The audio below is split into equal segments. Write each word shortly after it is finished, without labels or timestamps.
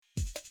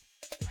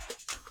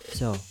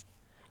So,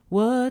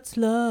 what's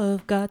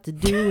love got to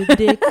do with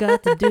dick?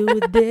 Got to do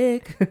with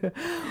dick?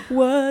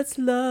 What's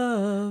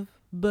love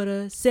but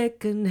a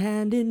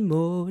second-hand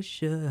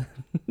emotion?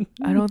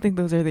 I don't think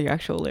those are the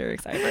actual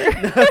lyrics either.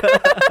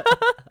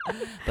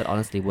 But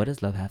honestly, what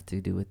does love have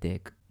to do with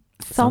dick?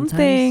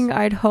 Something,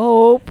 I'd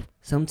hope.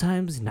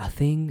 Sometimes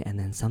nothing, and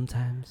then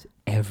sometimes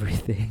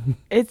everything.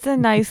 It's a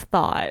nice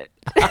thought.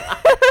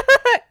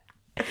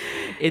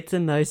 It's a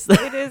nice.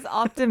 It is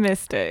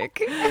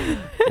optimistic.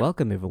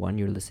 Welcome, everyone.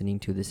 You're listening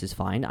to This Is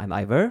Fine. I'm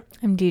Ivor.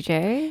 I'm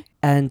DJ.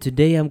 And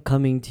today I'm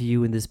coming to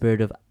you in the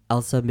spirit of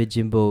Elsa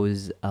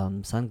Mijimbo's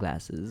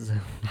sunglasses.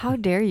 How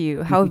dare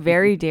you? How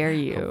very dare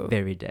you? How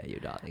very dare you,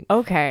 darling.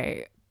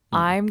 Okay.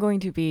 I'm going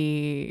to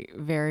be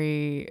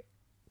very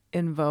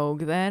in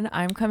vogue then.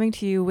 I'm coming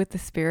to you with the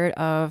spirit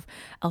of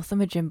Elsa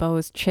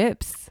Mijimbo's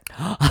chips.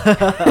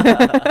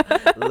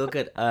 Look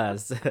at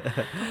us.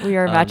 We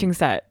are matching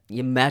set.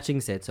 Yeah, matching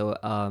set. So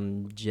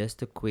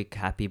just a quick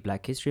happy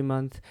Black History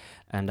Month,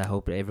 and I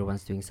hope that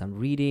everyone's doing some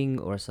reading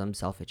or some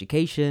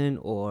self-education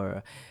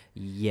or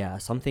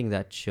something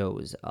that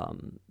shows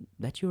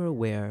that you're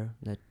aware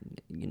that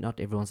not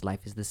everyone's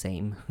life is the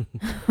same.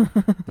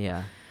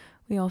 Yeah.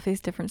 We all face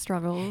different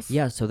struggles.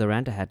 Yeah, so the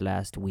rant I had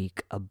last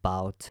week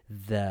about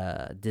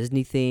the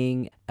Disney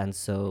thing, and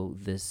so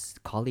this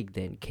colleague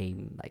then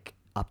came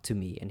up to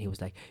me and he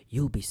was like,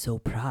 "You'll be so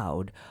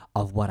proud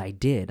of what I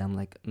did." I'm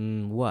like,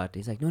 what?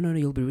 He's like, no,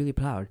 you'll be really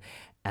proud.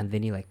 And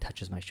then he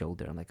touches my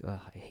shoulder. I'm like, oh,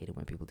 I hate it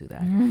when people do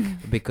that.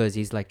 Because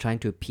he's trying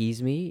to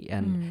appease me,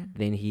 and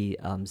then he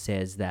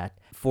says that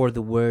for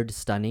the word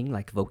stunning,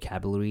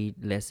 vocabulary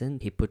lesson,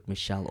 he put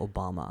Michelle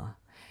Obama.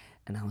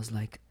 And I was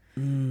like,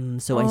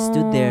 so I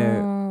stood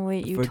there.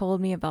 Wait, you told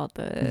me about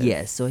this.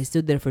 Yes, so I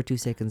stood there for 2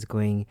 seconds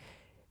going,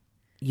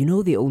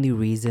 the only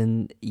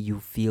reason you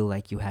feel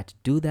like you had to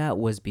do that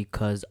was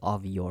because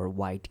of your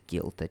white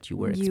guilt that you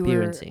were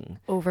experiencing.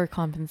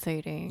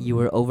 Overcompensating. You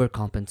were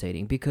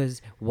overcompensating,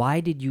 because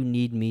why did you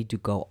need me to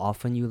go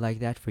off on you like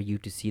that for you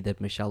to see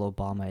that Michelle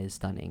Obama is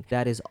stunning?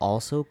 That is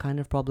also kind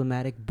of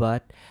problematic,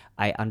 but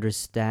I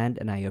understand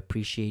and I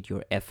appreciate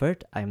your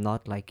effort. I'm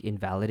not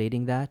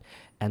invalidating that,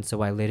 and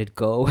so I let it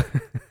go.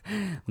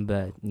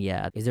 But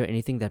yeah, is there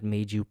anything that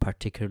made you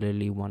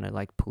particularly want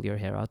to pull your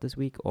hair out this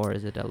week, or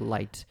is it a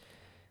light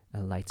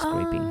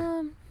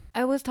scraping?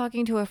 I was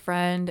talking to a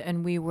friend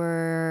and we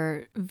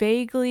were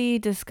vaguely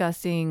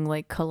discussing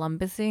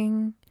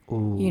Columbusing.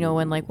 Ooh.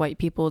 When white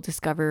people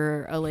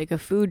discover a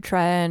food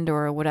trend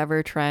or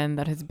whatever trend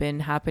that has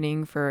been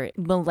happening for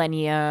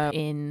millennia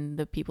in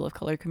the people of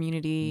color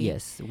community.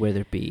 Yes,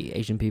 whether it be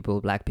Asian people,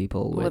 Black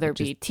people, whether it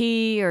be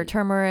tea or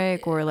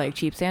turmeric or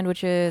cheap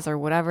sandwiches or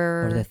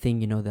whatever. Or the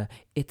thing,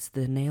 it's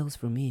the nails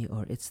for me,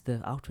 or it's the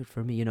outfit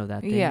for me,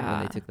 that thing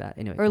when they took that.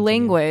 Anyway, or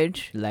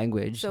language.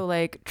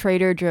 So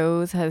Trader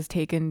Joe's has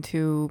taken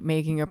to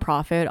making a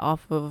profit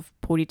off of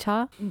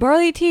Poricha.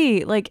 Barley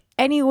tea,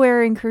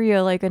 anywhere in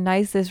Korea, a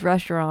nicest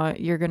restaurant,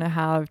 you're gonna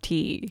have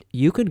tea.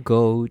 You could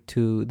go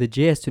to the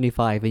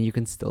JS25 and you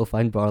can still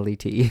find barley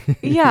tea.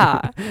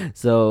 Yeah.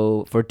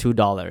 So for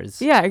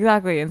 $2. Yeah,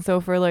 exactly. And so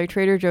for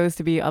Trader Joe's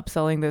to be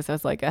upselling this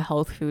as a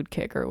health food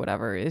kick or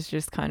whatever is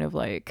just kind of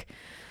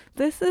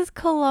this is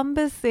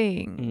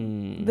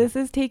Columbusing. This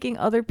is taking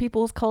other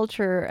people's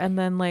culture and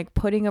then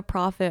putting a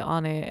profit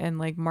on it and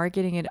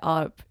marketing it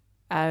up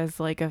as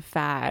a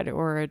fad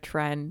or a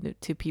trend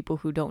to people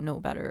who don't know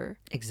better.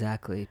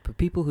 Exactly. But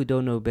people who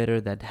don't know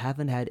better, that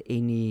haven't had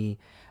any,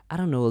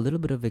 a little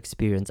bit of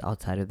experience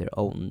outside of their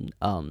own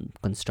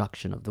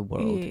construction of the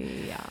world.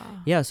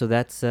 Yeah, so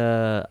that's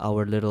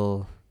our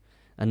little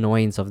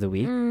annoyance of the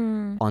week.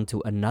 On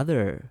to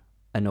another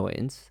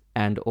annoyance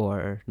and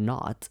or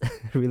not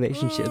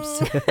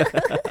relationships.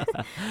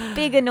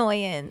 Big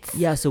annoyance.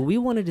 Yeah, so we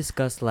want to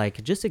discuss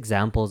just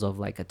examples of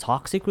a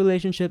toxic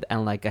relationship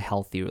and a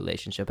healthy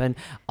relationship, and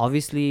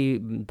obviously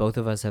both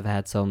of us have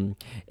had some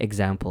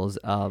examples.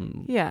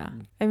 Yeah,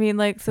 I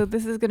mean so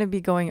this is going to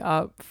be going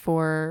up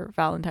for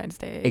Valentine's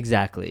Day.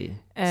 Exactly.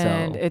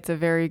 And it's a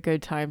very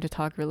good time to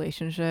talk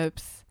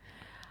relationships.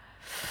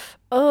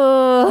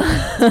 Oh.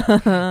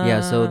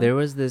 Yeah, so there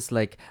was this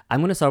I'm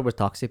going to start with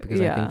toxic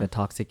because I think that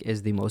toxic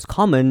is the most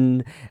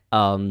common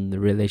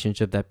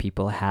relationship that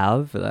people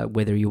have,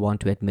 whether you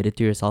want to admit it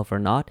to yourself or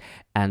not.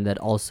 And that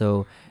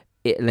also,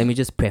 let me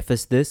just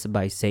preface this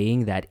by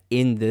saying that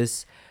in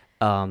this,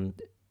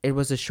 it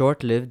was a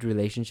short-lived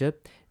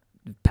relationship,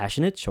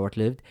 passionate,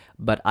 short-lived,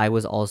 but it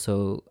was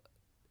also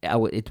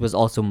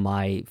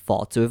my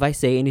fault. So if I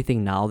say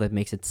anything now that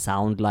makes it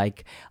sound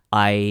like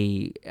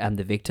I am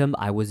the victim,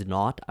 I was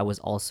not.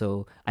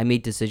 I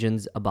made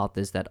decisions about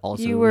this that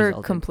also You were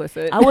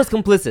complicit. I was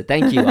complicit.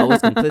 Thank you. I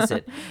was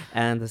complicit.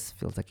 And this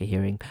feels like a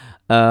hearing.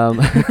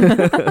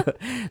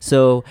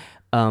 So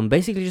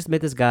basically just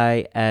met this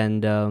guy,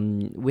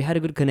 and we had a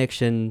good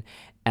connection,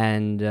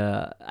 and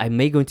I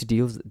may go into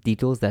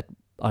details that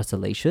are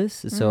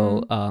salacious.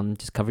 So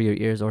just cover your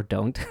ears or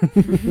don't.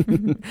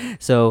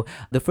 So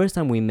the first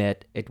time we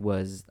met,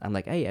 I'm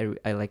like, hey,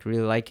 I like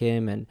really like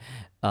him,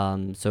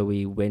 and so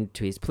we went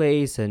to his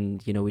place,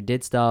 and we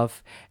did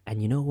stuff.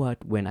 And you know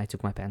what? When I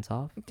took my pants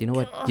off, do you know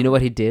what? Do you know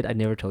what he did? I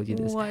never told you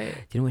this. What?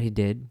 Do you know what he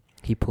did?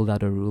 He pulled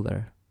out a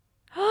ruler.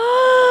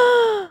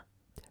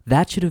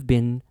 That should have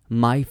been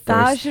my first.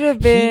 That should have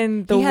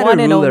been the one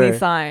and only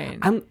sign.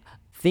 I'm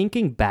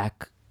thinking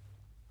back.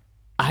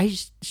 I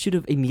should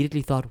have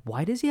immediately thought,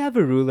 why does he have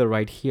a ruler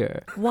right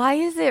here? Why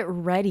is it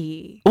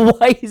ready?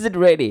 Why is it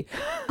ready?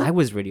 I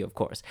was ready, of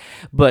course.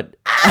 But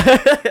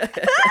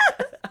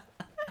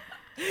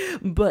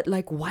but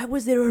like, why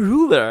was there a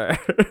ruler?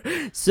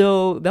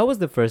 So that was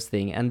the first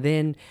thing. And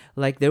then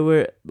like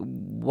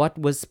what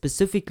was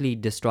specifically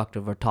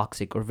destructive or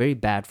toxic or very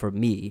bad for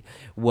me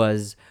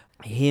was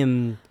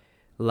him,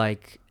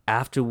 like,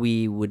 after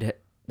we would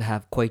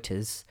have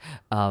coitus,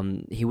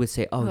 he would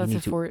say, oh,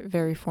 that's you need a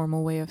very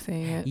formal way of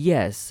saying it.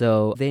 Yes.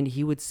 So then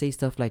he would say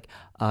stuff like,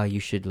 you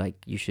should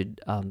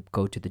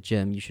go to the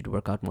gym, you should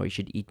work out more, you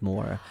should eat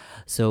more.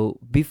 So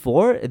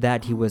before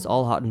that, he was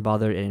all hot and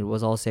bothered, and it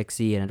was all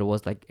sexy, and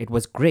it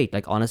was great.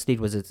 Like, honestly, it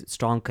was a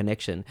strong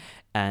connection,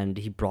 and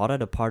he brought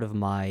out a part of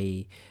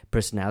my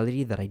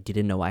personality that I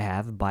didn't know I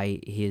have by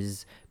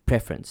his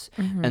preference.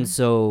 And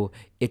so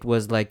it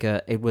was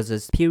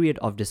a period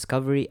of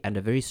discovery and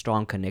a very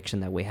strong connection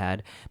that we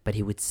had. But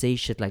he would say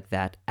shit like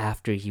that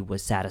after he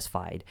was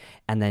satisfied,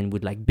 and then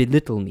would like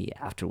belittle me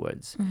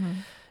afterwards.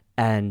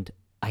 And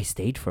I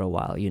stayed for a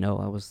while.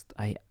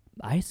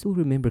 I still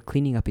remember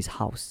cleaning up his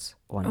house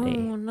one day.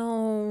 Oh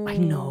no. I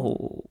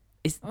know.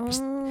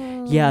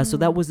 Yeah, so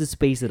that was the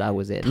space that I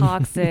was in.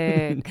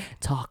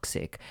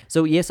 Toxic.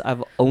 So yes,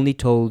 I've only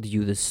told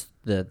you this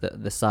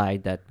the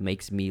side that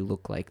makes me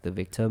look like the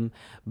victim,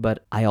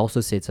 but I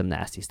also said some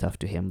nasty stuff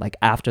to him. Like,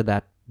 after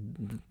that,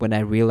 when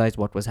I realized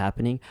what was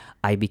happening,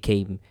 I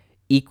became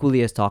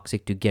equally as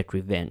toxic to get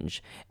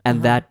revenge,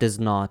 and that does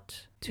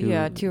not two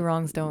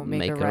wrongs don't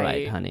make a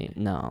right, honey.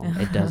 No,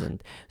 it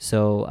doesn't.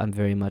 So I'm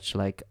very much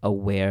like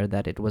aware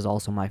that it was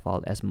also my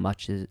fault as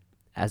much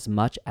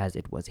as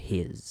it was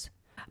his.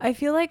 I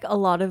feel like a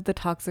lot of the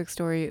toxic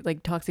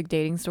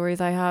dating stories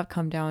I have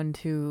come down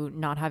to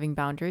not having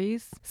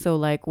boundaries. So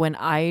like when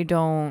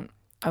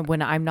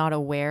I'm not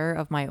aware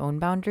of my own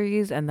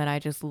boundaries, and then I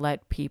just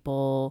let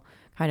people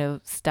kind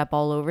of step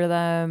all over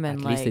them, and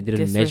at least they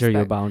didn't measure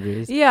your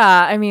boundaries.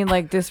 Yeah, I mean,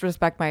 like,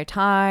 disrespect my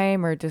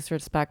time or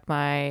disrespect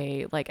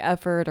my like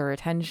effort or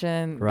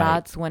attention. Right.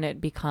 That's when it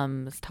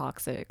becomes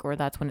toxic, or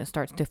that's when it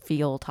starts to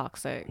feel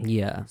toxic.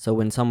 Yeah. So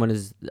when someone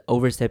is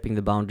overstepping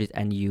the boundaries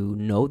and you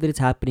know that it's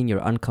happening, you're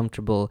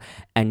uncomfortable,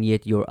 and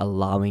yet you're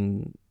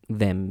allowing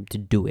them to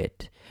do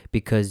it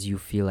because you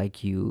feel like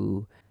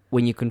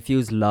when you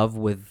confuse love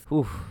with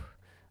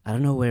I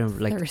don't know where,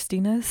 like,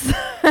 thirstiness.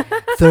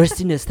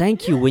 Thirstiness,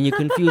 thank you. When you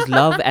confuse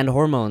love and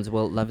hormones,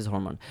 well, love is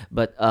hormone,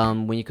 but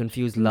when you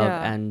confuse love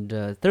and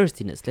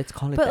thirstiness, let's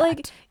call it that. But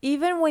like,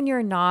 even when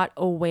you're not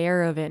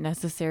aware of it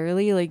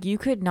necessarily, like, you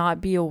could not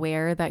be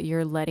aware that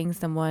you're letting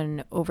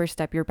someone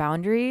overstep your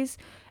boundaries,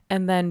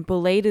 and then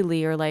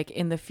belatedly, or like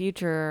in the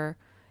future,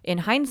 in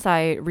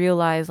hindsight,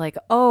 realize like,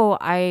 oh,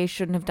 I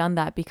shouldn't have done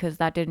that because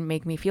that didn't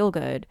make me feel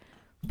good.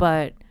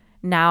 But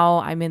now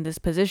I'm in this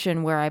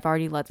position where I've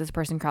already let this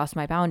person cross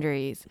my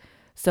boundaries.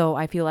 So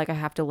I feel like I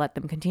have to let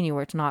them continue,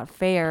 or it's not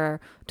fair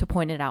to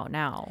point it out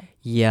now.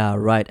 Yeah,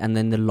 right. And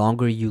then the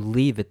longer you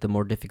leave it, the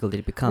more difficult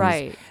it becomes.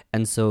 Right.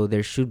 And so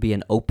there should be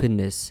an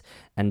openness,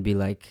 and be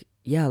like,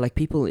 yeah, like,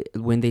 people,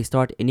 when they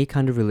start any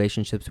kind of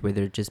relationships,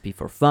 whether it just be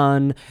for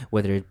fun,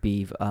 whether it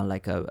be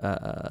like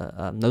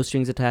a no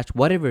strings attached,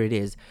 whatever it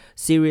is,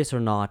 serious or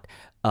not,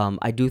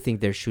 I do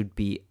think there should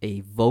be a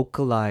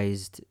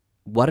vocalized,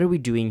 what are we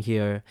doing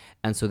here?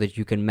 And so that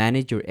you can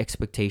manage your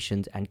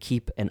expectations and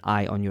keep an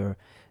eye on your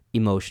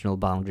emotional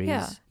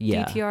boundaries.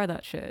 Yeah. DTR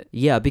that shit.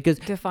 Yeah, because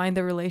define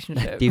the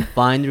relationship.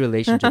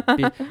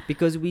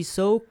 Because we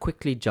so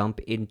quickly jump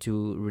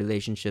into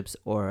relationships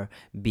or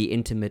be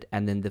intimate,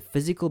 and then the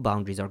physical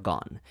boundaries are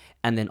gone,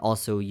 and then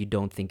also you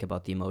don't think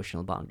about the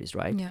emotional boundaries,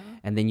 right? Yeah.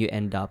 And then you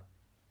end up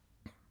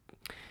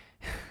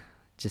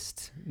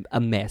just a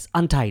mess,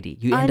 untidy.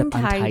 You end up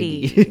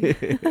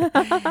untidy.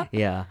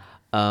 Yeah.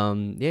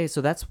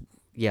 So that's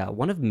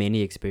one of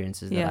many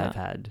experiences that I've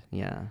had.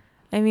 Yeah.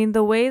 I mean,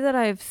 the way that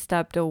I've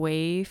stepped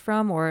away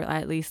from, or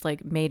at least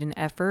like made an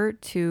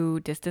effort to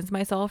distance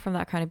myself from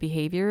that kind of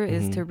behavior,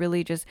 is to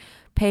really just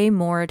pay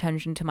more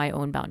attention to my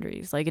own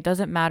boundaries. Like, it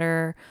doesn't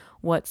matter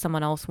what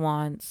someone else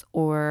wants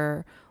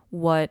or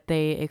what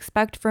they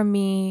expect from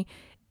me.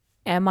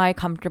 Am I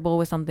comfortable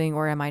with something,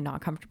 or am I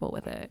not comfortable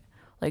with it?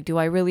 Like, do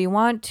I really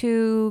want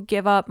to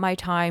give up my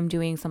time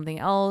doing something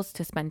else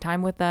to spend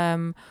time with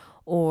them?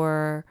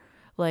 Or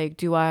like,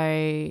 do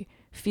I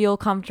feel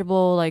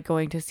comfortable like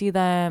going to see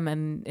them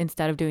and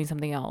instead of doing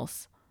something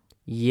else?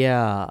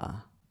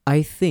 Yeah.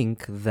 I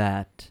think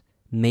that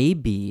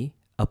maybe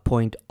a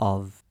point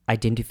of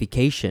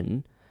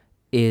identification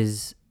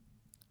is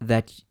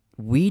that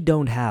we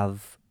don't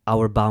have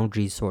our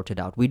boundaries sorted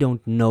out. We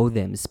don't know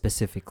them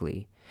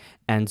specifically.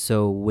 And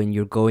so when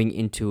you're going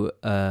into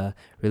a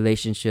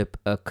relationship,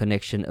 a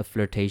connection, a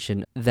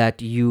flirtation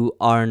that you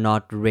are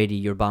not ready,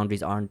 your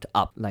boundaries aren't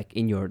up, like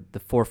in the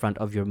forefront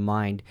of your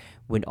mind,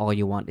 when all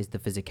you want is the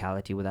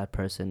physicality with that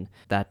person,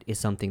 that is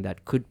something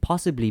that could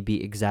possibly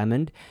be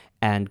examined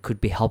and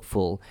could be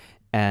helpful.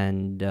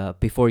 And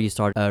before you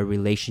start a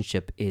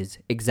relationship, is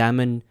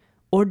examine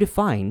or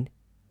define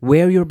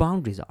where your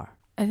boundaries are.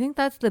 I think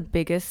that's the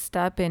biggest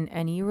step in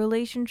any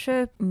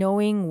relationship.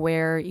 Knowing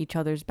where each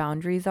other's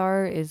boundaries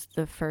are is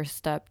the first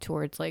step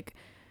towards like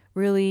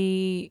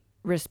really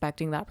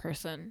respecting that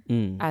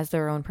person as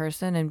their own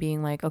person and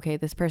being like, okay,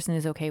 this person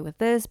is okay with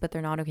this, but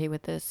they're not okay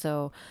with this,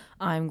 so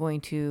I'm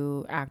going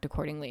to act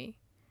accordingly.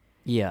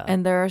 Yeah.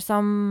 And there are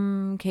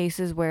some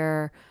cases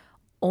where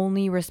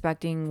only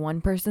respecting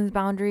one person's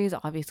boundaries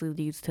obviously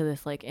leads to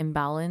this like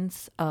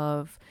imbalance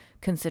of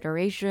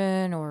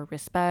consideration or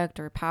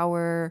respect or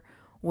power,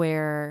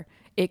 where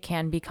it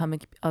can become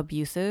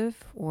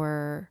abusive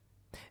or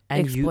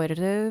and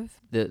exploitative.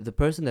 The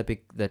person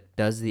that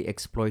does the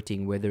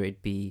exploiting, whether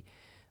it be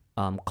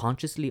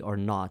consciously or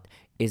not,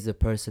 is the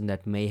person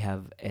that may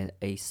have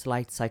a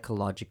slight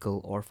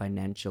psychological or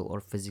financial or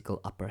physical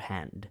upper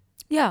hand.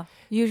 Yeah,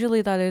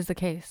 usually that is the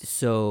case.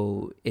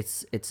 So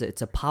it's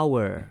a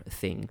power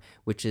thing,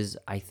 which is,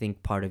 I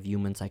think, part of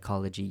human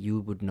psychology. You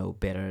would know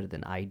better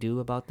than I do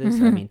about this.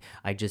 I mean,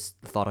 I just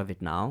thought of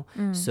it now.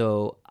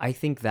 So I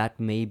think that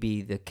may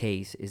be the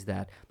case, is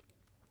that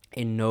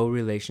in no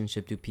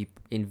relationship do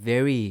people, in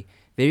very,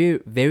 very,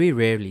 very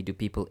rarely do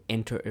people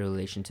enter a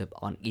relationship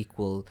on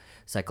equal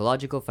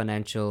psychological,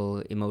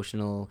 financial,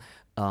 emotional,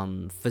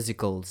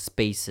 physical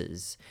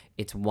spaces.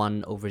 It's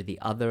one over the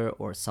other,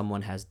 or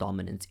someone has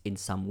dominance in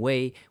some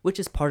way, which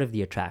is part of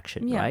the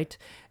attraction, right?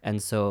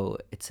 And so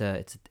it's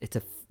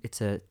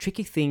a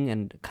tricky thing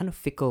and kind of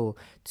fickle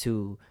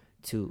to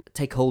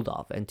take hold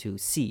of and to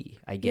see,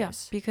 I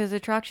guess. Yeah, because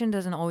attraction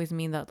doesn't always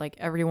mean that like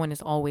everyone is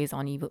always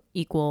on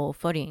equal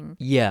footing.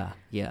 Yeah.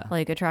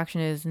 Like attraction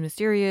is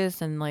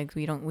mysterious, and like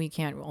we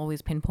can't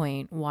always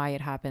pinpoint why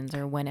it happens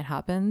or when it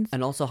happens.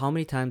 And also, how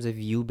many times have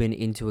you been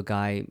into a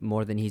guy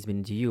more than he's been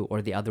into you,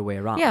 or the other way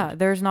around? Yeah,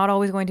 there's not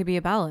always going to be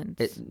a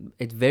balance.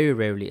 It very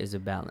rarely is a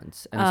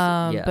balance.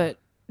 And but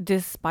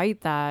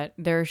despite that,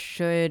 there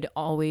should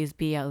always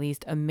be at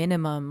least a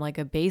minimum, like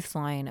a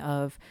baseline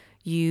of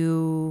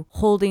you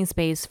holding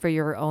space for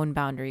your own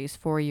boundaries,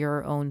 for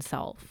your own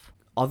self.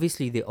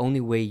 Obviously, the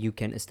only way you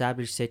can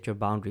set your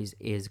boundaries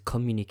is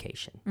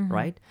communication,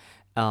 right?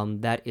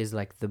 That is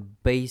like the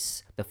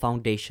base, the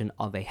foundation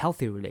of a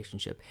healthy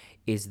relationship,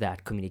 is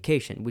that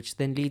communication, which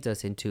then leads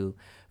us into,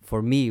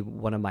 for me,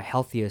 one of my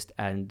healthiest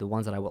and the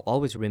ones that I will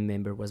always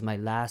remember was my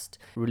last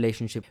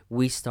relationship.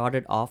 We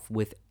started off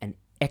with an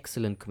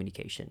excellent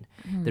communication.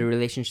 The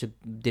relationship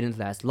didn't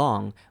last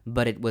long,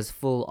 but it was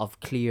full of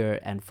clear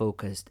and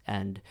focused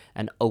and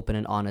open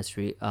and honest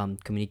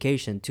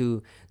communication,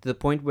 to the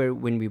point where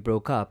when we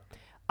broke up,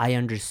 I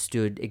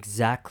understood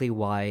exactly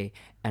why,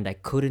 and I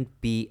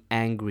couldn't be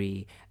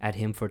angry at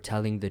him for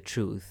telling the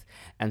truth.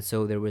 And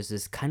so there was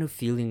this kind of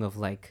feeling of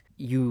like,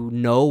 you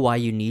know why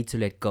you need to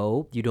let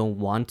go. You don't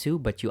want to,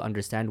 but you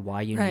understand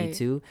why you need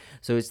to.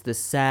 So it's the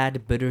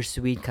sad,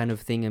 bittersweet kind of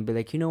thing, and be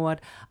like, you know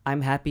what?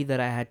 I'm happy that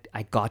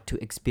I got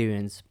to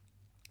experience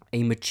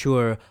a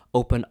mature,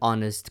 open,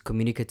 honest,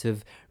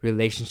 communicative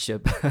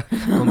relationship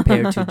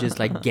compared to just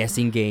like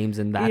guessing games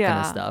and that kind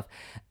of stuff.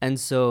 And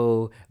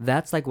so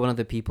that's like one of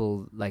the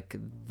people, like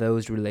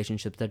those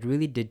relationships that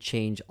really did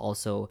change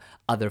also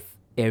other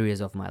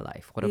areas of my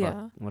life. What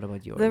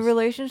about yours? The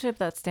relationship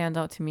that stands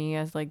out to me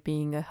as like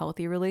being a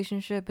healthy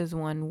relationship is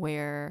one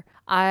where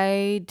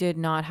I did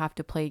not have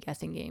to play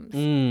guessing games.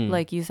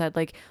 Like you said,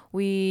 like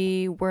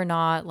we were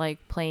not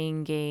like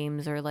playing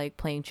games or like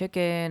playing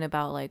chicken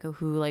about like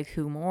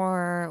who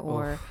more,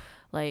 or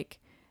like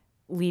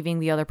leaving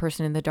the other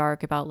person in the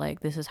dark about like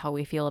this is how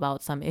we feel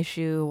about some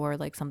issue or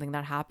like something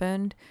that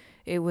happened.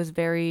 It was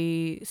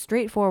very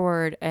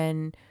straightforward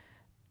and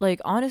like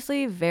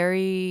honestly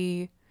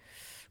very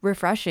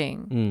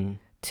refreshing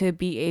to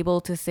be able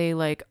to say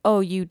like, oh,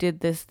 you did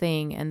this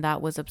thing and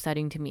that was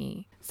upsetting to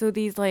me. So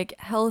these like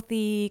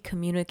healthy,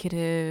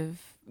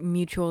 communicative,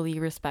 mutually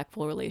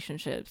respectful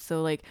relationships.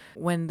 So like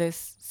when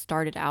this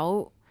started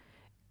out,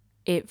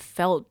 it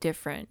felt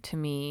different to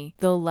me.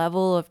 The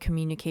level of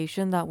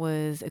communication that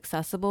was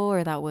accessible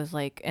or that was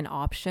like an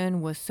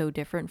option was so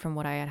different from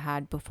what I had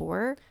had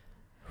before.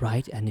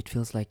 Right. And it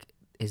feels like,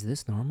 is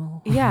this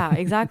normal? Yeah,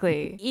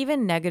 exactly.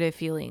 Even negative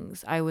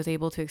feelings I was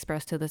able to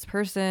express to this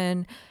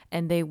person,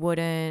 and they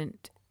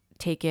wouldn't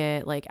take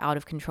it like out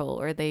of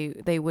control, or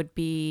they would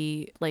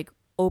be like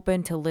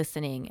open to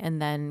listening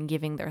and then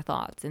giving their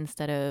thoughts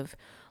instead of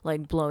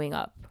like blowing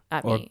up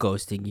at me. Or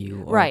ghosting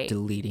you, or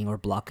deleting or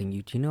blocking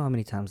you. Do you know how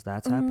many times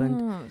that's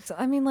happened? So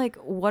I mean, like,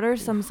 what are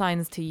some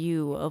signs to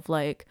you of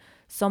like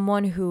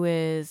someone who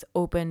is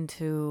open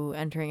to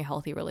entering a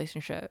healthy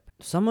relationship?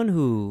 Someone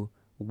who,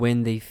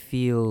 when they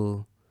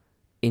feel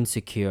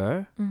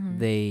insecure,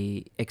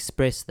 they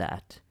express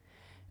that,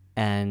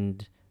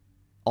 and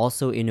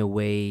also in a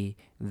way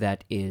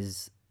that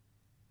is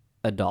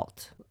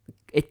adult.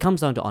 It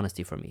comes down to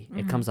honesty for me.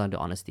 It comes down to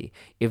honesty.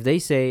 If they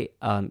say,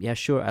 yeah,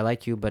 sure, I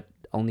like you, but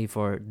only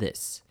for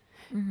this,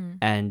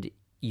 and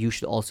you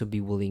should also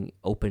be willing,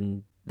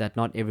 open, that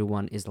not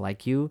everyone is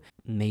like you.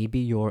 Maybe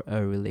you're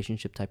a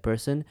relationship type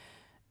person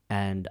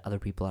and other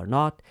people are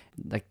not.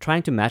 Like,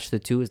 trying to match the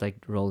two is like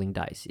rolling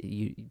dice.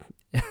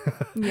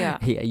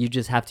 Yeah. You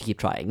just have to keep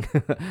trying.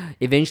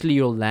 Eventually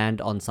you'll land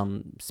on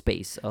some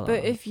space.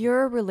 But if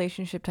you're a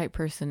relationship type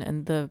person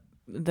and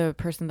the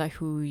person that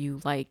who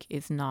you like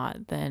is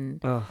not,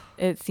 then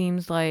it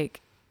seems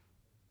like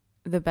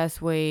the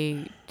best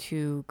way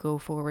to go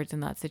forwards in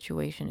that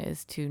situation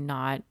is to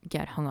not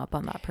get hung up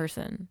on that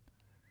person,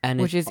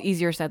 which is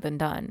easier said than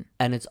done.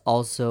 And it's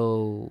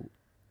also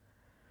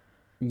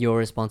your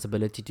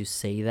responsibility to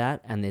say that,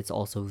 and it's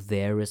also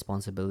their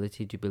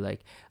responsibility to be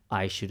like,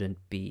 I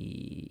shouldn't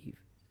be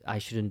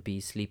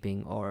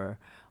sleeping or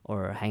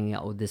hanging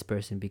out with this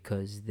person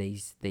because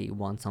they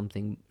want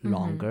something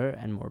longer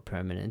and more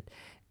permanent.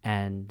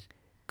 And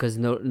because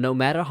no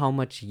matter how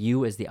much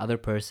you as the other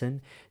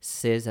person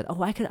says that,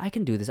 oh, I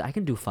can do this, I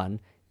can do fun,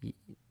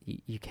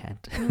 you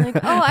can't. You're like,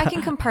 oh, I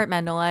can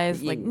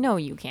compartmentalize. Like, no,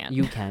 you can't.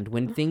 You can't.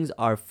 When things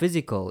are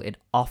physical, it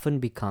often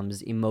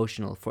becomes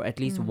emotional for at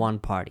least one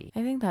party.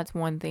 I think that's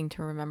one thing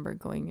to remember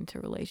going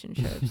into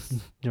relationships.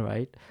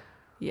 Right?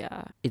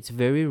 Yeah. It's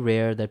very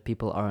rare that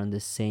people are on the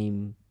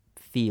same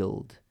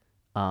field.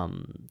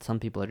 Some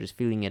people are just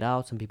feeling it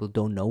out. Some people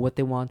don't know what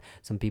they want.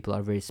 Some people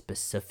are very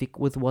specific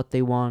with what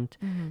they want.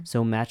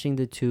 So matching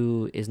the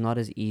two is not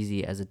as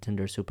easy as a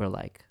Tinder super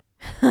like.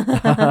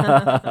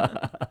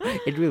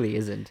 It really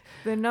isn't.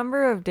 The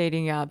number of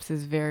dating apps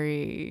is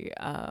very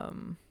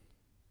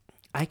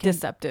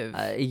deceptive.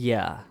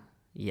 Yeah.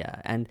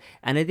 And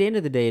at the end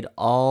of the day, it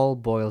all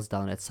boils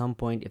down at some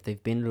point, if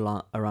they've been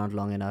around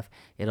long enough,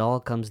 it all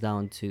comes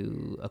down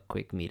to a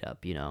quick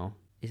meetup, you know.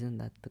 Isn't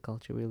that the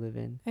culture we live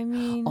in? I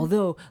mean,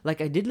 although,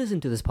 like, I did listen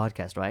to this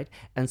podcast, right?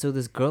 And so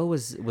this girl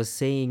was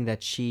saying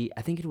that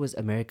I think it was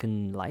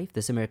American Life,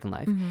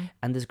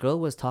 and this girl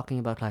was talking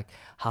about like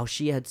how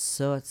she had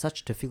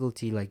such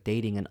difficulty like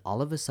dating, and all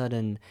of a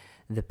sudden,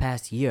 the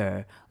past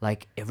year,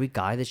 like every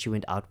guy that she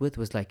went out with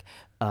was like,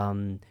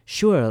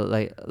 sure,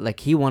 like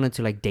he wanted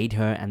to like date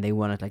her, and they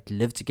wanted to like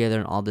live together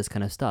and all this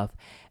kind of stuff.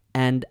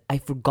 And I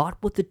forgot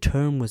what the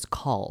term was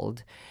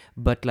called,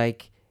 but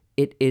like,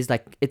 it's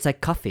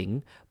like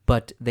cuffing,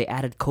 but they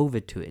added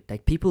COVID to it.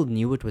 Like, people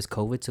knew it was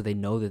COVID, so they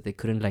know that they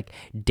couldn't like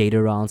date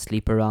around,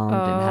 sleep around,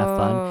 and have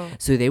fun.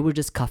 So they were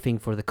just cuffing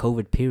for the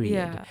COVID period.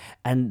 Yeah.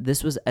 And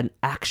this was an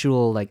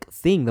actual like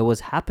thing that was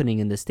happening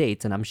in the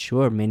States, and I'm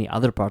sure many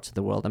other parts of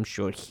the world. I'm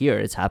sure here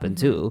it's happened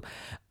too,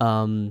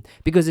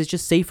 because it's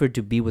just safer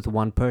to be with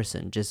one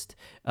person. Just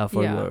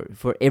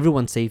for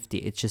everyone's safety,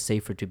 it's just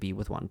safer to be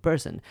with one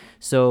person.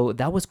 So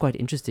that was quite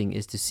interesting,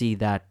 is to see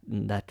that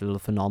little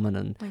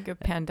phenomenon, like a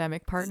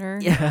pandemic partner.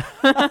 Yeah.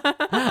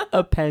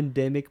 A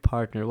pandemic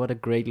partner. What a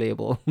great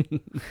label.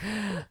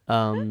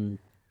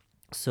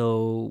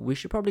 So we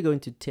should probably go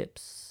into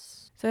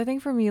tips. So I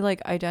think for me,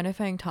 like,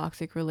 identifying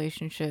toxic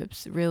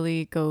relationships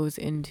really goes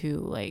into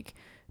like,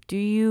 do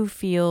you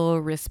feel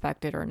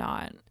respected or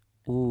not?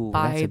 Ooh,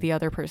 by the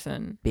other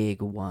person?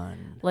 Big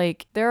one.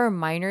 Like, there are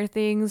minor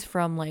things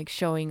from like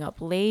showing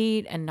up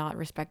late and not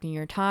respecting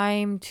your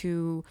time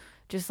to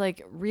just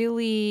like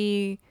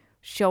really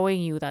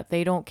showing you that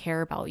they don't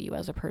care about you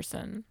as a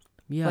person.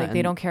 Yeah, like,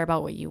 they don't care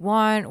about what you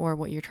want or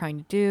what you're trying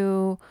to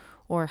do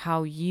or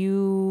how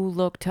you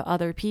look to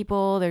other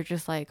people. They're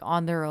just like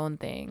on their own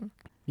thing.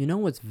 You know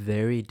what's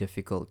very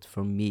difficult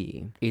for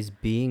me is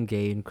being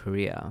gay in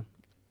Korea,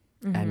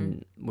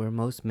 and where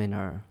most men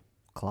are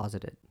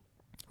closeted.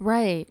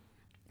 Right.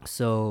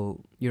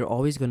 So you're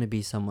always going to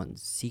be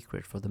someone's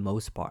secret for the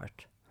most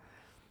part,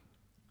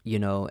 you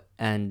know,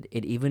 and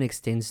it even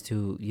extends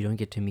to you don't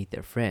get to meet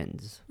their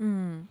friends.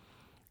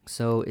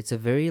 So it's a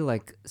very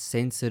like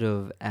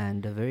sensitive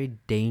and a very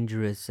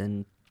dangerous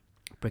and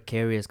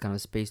precarious kind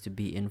of space to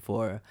be in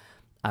for,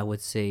 I would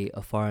say,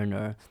 a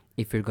foreigner,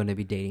 if you're going to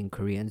be dating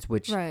Koreans,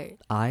 which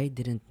I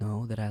didn't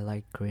know that I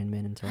liked Korean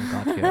men until I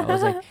got here. I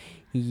was like,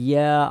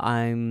 yeah,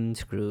 I'm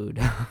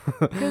screwed.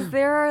 Because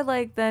there are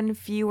like then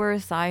fewer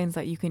signs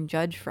that you can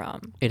judge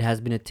from. It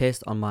has been a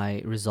test on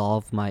my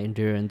resolve, my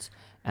endurance,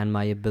 and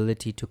my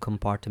ability to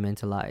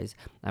compartmentalize.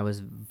 I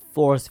was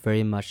forced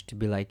very much to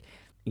be like,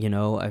 you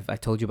know, I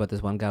told you about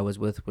this one guy I was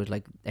with, was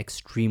like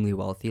extremely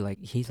wealthy.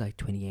 Like, he's like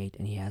 28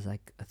 and he has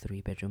like a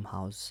 3-bedroom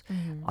house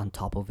on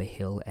top of a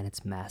hill, and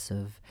it's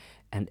massive,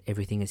 and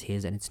everything is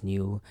his and it's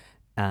new.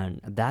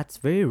 And that's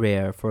very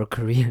rare for a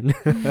Korean,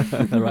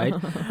 right?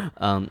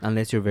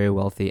 Unless you're very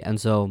wealthy.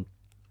 And so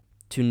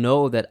to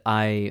know that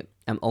I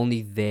am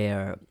only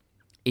there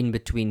in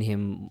between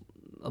him,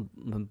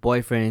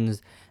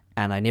 boyfriends,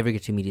 and I never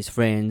get to meet his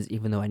friends,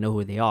 even though I know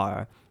who they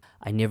are.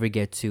 I never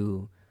get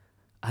to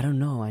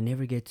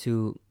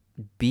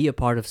be a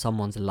part of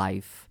someone's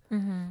life.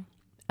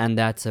 And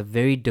that's a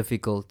very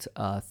difficult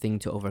thing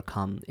to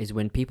overcome, is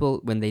when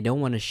they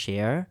don't want to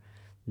share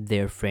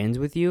their friends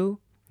with you,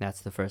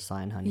 That's the first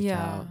sign, honey Yeah.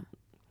 child.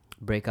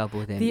 Break up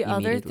with him The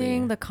immediately. other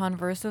thing, the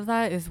converse of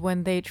that, is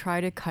when they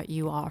try to cut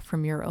you off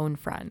from your own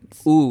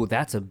friends. Ooh,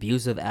 that's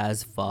abusive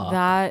as fuck.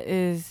 That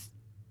is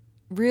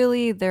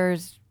really,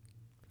 there's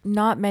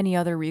not many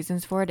other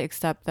reasons for it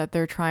except that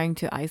they're trying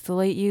to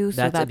isolate you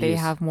so That's that they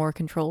abuse. have more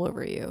control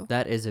over you.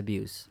 That is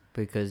abuse,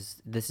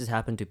 because this has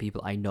happened to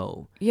people I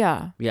know.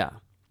 Yeah. Yeah.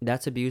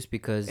 That's abuse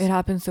because It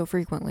happens so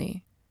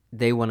frequently.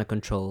 they want to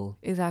control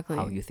Exactly.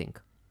 how you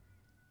think.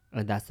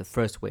 And that's the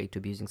first way to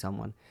abusing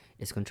someone,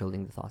 is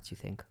controlling the thoughts you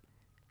think.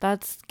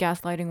 That's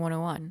gaslighting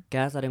 101.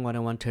 Gaslighting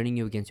 101, turning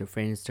you against your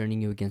friends,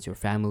 turning you against your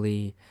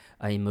family,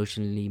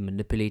 emotionally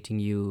manipulating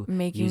you.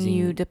 Making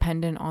you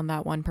dependent on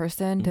that one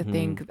person to Mhm.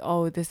 think,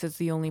 oh, this is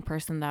the only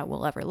person that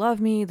will ever love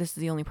me. This is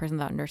the only person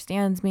that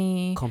understands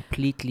me.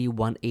 Completely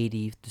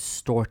 180,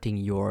 distorting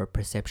your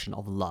perception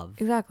of love.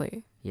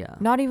 Exactly. Yeah.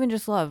 Not even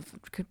just love,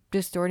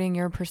 distorting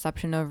your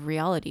perception of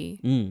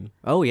reality.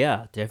 Oh,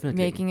 yeah, definitely.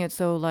 Making it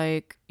so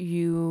like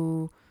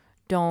you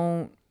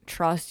don't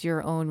trust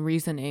your own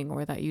reasoning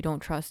or that you don't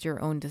trust your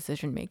own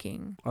decision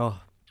making. Oh,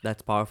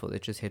 that's powerful.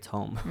 It just hits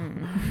home.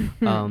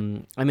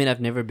 Mm. I mean,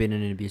 I've never been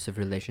in an abusive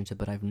relationship,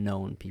 but I've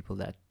known people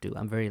that do.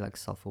 I'm very like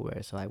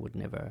self-aware, so I would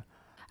never.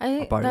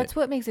 That's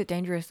what makes it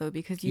dangerous though,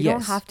 because you Yes.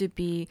 don't have to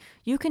be,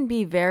 you can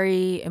be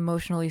very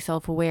emotionally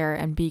self-aware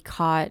and be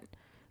caught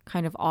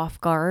kind of off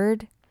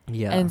guard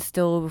Yeah. and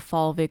still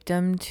fall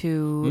victim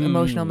to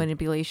emotional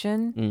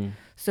manipulation.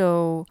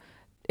 So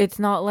it's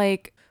not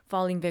like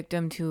falling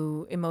victim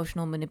to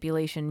emotional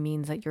manipulation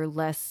means that you're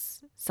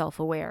less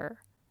self-aware.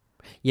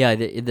 Yeah,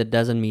 that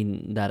doesn't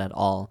mean that at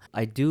all.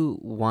 I do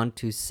want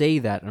to say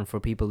that, and for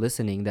people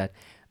listening, that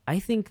I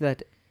think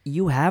that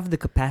you have the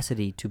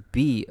capacity to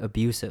be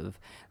abusive.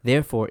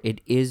 Therefore,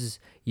 it is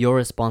your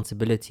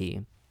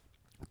responsibility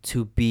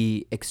to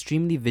be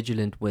extremely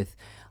vigilant with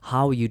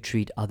how you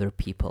treat other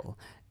people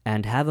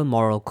and have a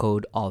moral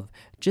code of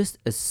just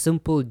a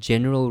simple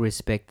general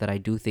respect that I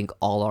do think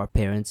all our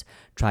parents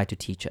try to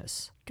teach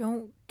us.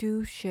 Don't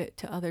do shit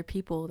to other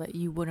people that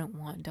you wouldn't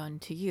want done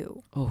to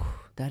you. Oh,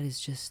 that is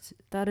just...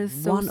 That is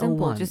so simple.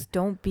 101. Just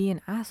don't be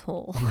an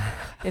asshole.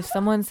 If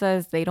someone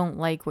says they don't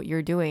like what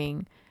you're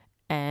doing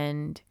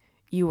and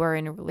you are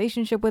in a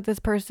relationship with this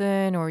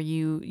person or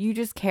you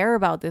just care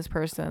about this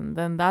person,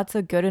 then that's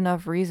a good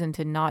enough reason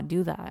to not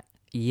do that.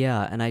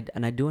 Yeah, and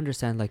I do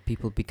understand like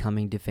people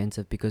becoming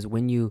defensive, because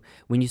when you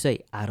say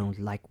I don't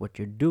like what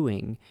you're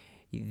doing,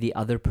 the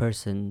other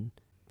person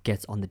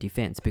gets on the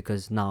defense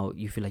because now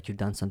you feel like you've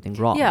done something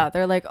wrong. Yeah,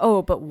 they're like,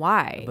 "Oh, but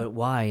why?" But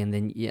why? And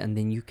then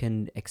you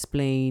can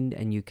explain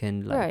and you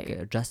can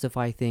like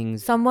justify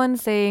things. Someone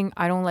saying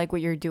I don't like what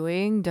you're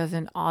doing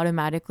doesn't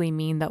automatically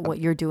mean that what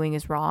you're doing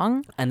is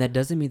wrong. And that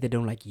doesn't mean they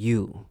don't like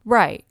you.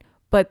 Right.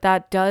 But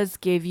that does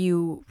give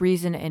you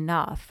reason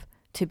enough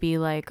to be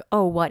like,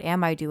 oh, what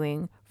am I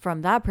doing?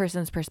 From that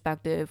person's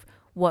perspective,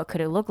 what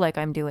could it look like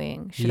I'm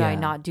doing? Should I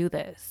not do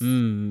this?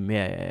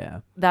 Yeah.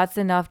 That's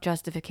enough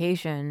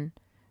justification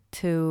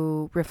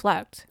to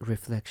reflect.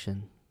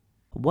 Reflection.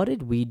 What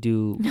did we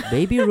do?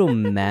 Maybe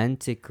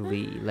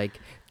romantically, like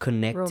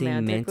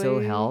connecting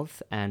mental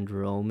health and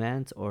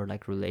romance or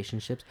like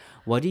relationships.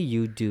 What do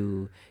you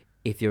do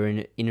if you're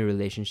in a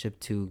relationship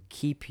to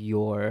keep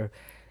your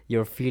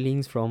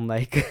feelings from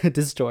like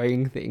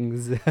destroying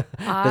things? Because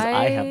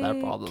I have that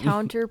problem.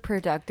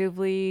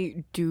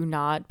 Counterproductively do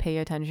not pay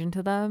attention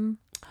to them.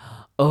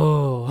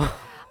 Oh.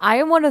 I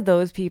am one of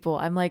those people.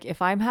 I'm like,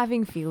 if I'm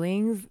having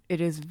feelings,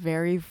 it is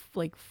very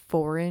like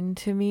foreign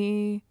to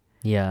me.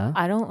 Yeah.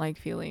 I don't like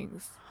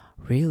feelings.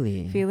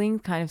 Really?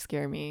 Feelings kind of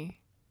scare me.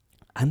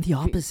 I'm the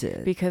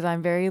opposite. Because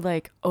I'm very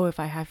like, oh, if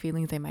I have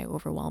feelings, they might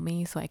overwhelm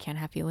me, so I can't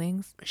have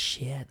feelings.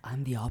 Shit,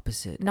 I'm the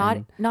opposite.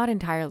 Not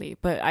entirely,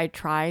 but I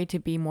try to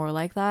be more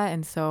like that.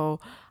 And so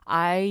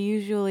I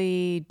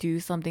usually do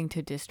something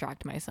to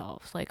distract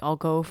myself. Like I'll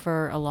go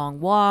for a long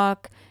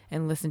walk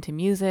and listen to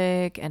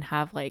music and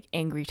have like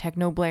angry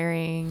techno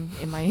blaring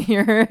in my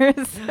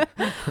ears.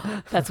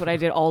 That's what I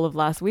did all of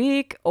last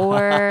week.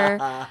 Or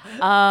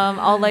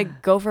I'll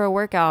like go for a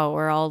workout,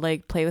 or I'll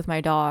like play with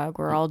my dog,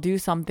 or I'll do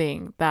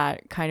something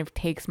that kind of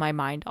takes my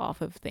mind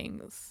off of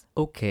things.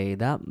 Okay,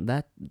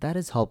 that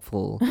is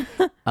helpful.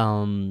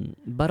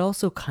 But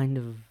also kind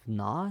of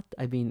not.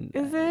 I mean,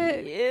 is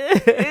it?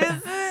 Is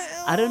it?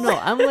 I don't know.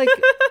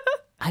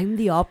 I'm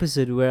the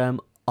opposite, where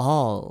I'm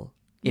all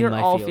in You're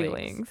my all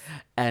feelings.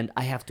 And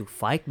I have to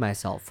fight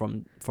myself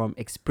from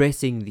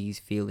expressing these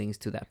feelings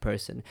to that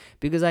person,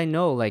 because I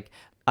know like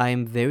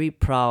I'm very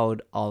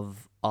proud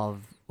of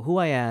who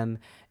I am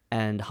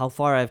and how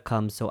far I've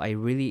come. So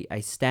I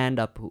stand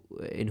up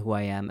in who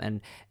I am,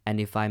 and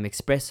if I'm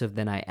expressive,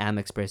 then I am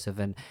expressive,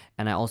 and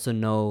I also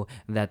know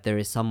that there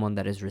is someone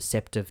that is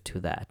receptive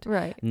to that.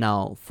 Right.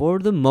 Now, for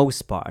the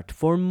most part,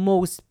 for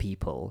most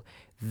people,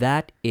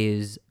 that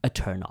is a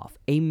turnoff,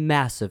 a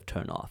massive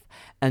turnoff.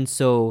 And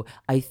so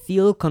I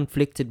feel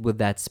conflicted with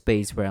that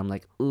space where I'm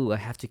like, ooh, I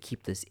have to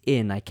keep this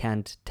in. I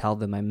can't tell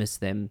them I miss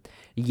them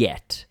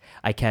yet.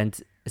 I can't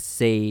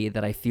say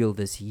that I feel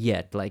this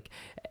yet. Like,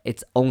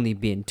 it's only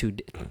been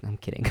I'm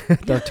kidding.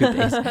 Not 2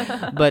 days.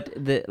 But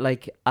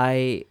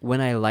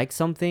when I like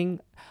something,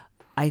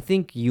 I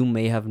think you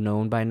may have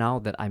known by now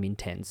that I'm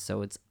intense.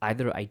 So it's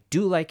either I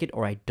do like it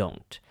or I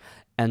don't.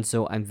 And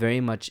so I'm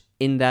very much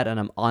in that, and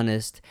I'm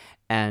honest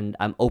and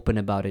I'm open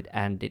about it,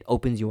 and it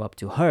opens you up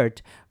to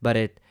hurt, but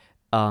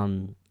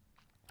I'm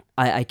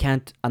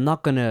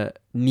not gonna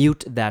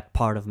mute that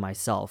part of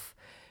myself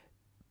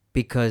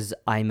because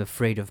I'm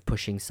afraid of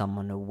pushing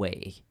someone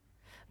away.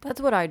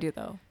 That's what I do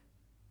though.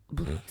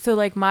 So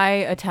like my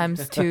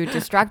attempts to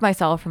distract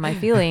myself from my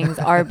feelings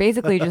are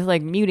basically just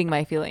like muting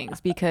my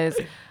feelings, because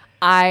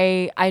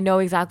I know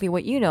exactly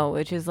what you know,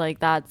 which is like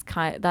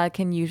that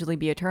can usually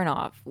be a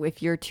turnoff.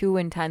 If you're too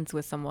intense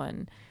with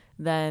someone,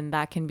 then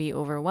that can be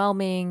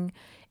overwhelming.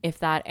 If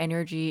that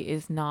energy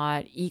is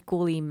not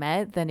equally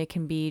met, then it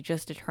can be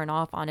just a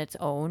turnoff on its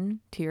own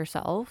to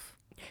yourself.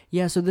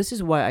 Yeah, so this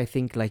is why I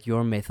think like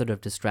your method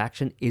of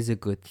distraction is a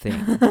good thing.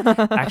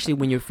 Actually,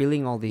 when you're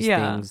feeling all these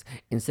things,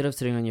 instead of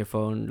sitting on your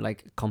phone,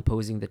 like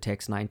composing the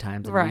text 9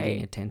 times and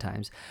reading it 10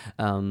 times,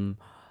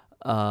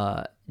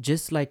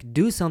 just like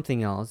do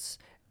something else,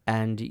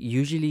 and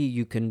usually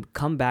you can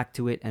come back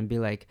to it and be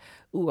like,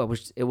 ooh, I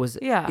wish it was.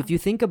 If you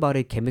think about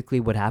it chemically,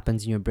 what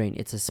happens in your brain,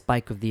 it's a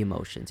spike of the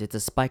emotions, it's a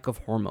spike of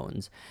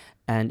hormones.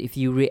 And if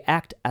you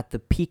react at the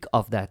peak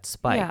of that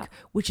spike,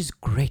 which is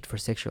great for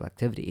sexual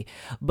activity,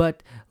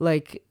 but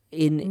like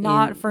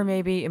not for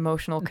maybe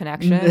emotional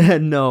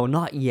connection. No,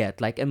 not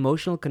yet. Like,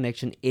 emotional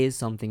connection is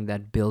something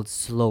that builds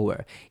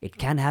slower. It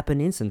can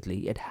happen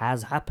instantly. It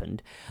has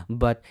happened.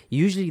 But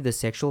usually the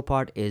sexual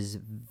part is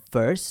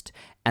first,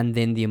 and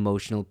then the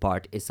emotional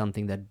part is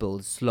something that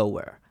builds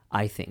slower,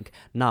 I think.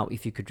 Now,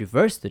 if you could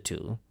reverse the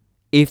two,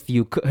 if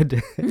you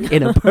could,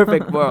 in a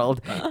perfect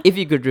world, if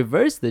you could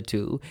reverse the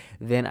two,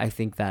 then I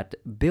think that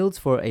builds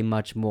for a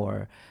much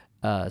more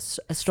a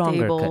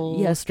stronger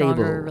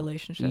stronger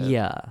relationship.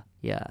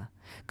 Yeah,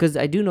 because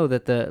I do know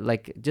that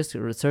just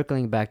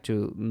circling back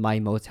to my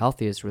most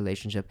healthiest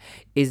relationship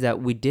is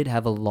that we did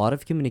have a lot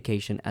of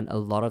communication and a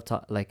lot of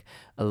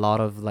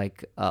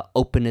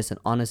openness and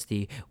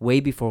honesty way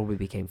before we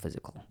became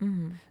physical.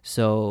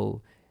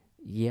 So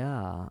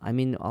yeah, I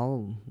mean,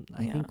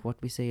 I think what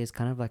we say is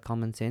kind of like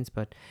common sense,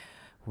 but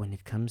when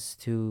it comes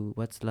to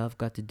what's love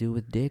got to do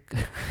with dick,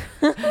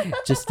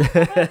 just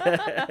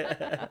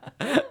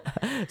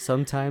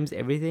sometimes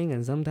everything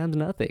and sometimes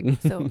nothing.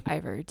 So,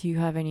 Ivor, do you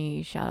have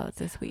any shout outs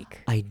this week?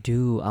 I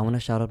do. I want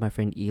to shout out my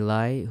friend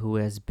Eli, who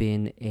has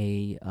been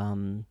a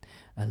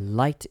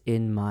light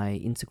in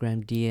my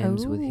Instagram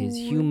DMs with his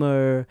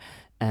humor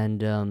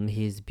and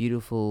his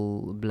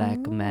beautiful black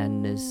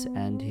manness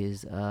and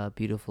his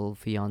beautiful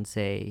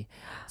fiance.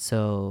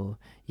 So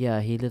yeah,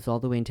 he lives all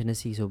the way in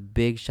Tennessee. So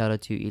big shout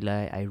out to you,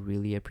 Eli. I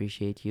really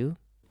appreciate you.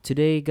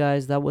 Today,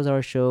 guys, that was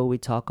our show. We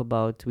talked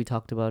about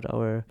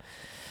our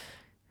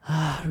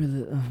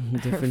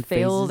different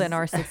failed phases. And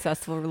our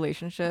successful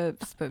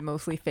relationships, but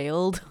mostly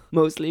failed.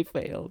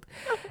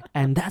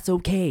 And that's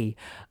okay.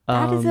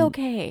 That is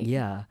okay.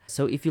 Yeah.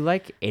 So if you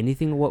like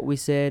anything of what we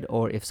said,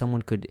 or if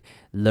someone could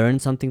learn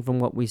something from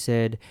what we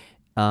said,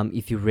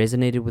 if you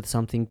resonated with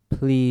something,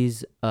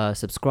 please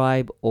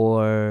subscribe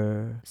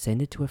or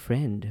send it to a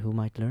friend who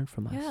might learn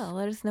from us. Yeah,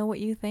 let us know what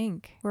you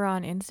think. We're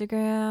on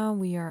Instagram.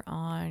 We are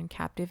on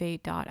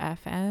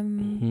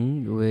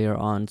Captivate.fm. We are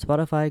on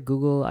Spotify,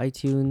 Google,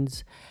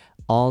 iTunes,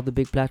 all the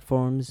big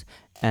platforms.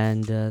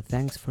 And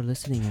thanks for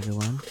listening,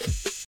 everyone.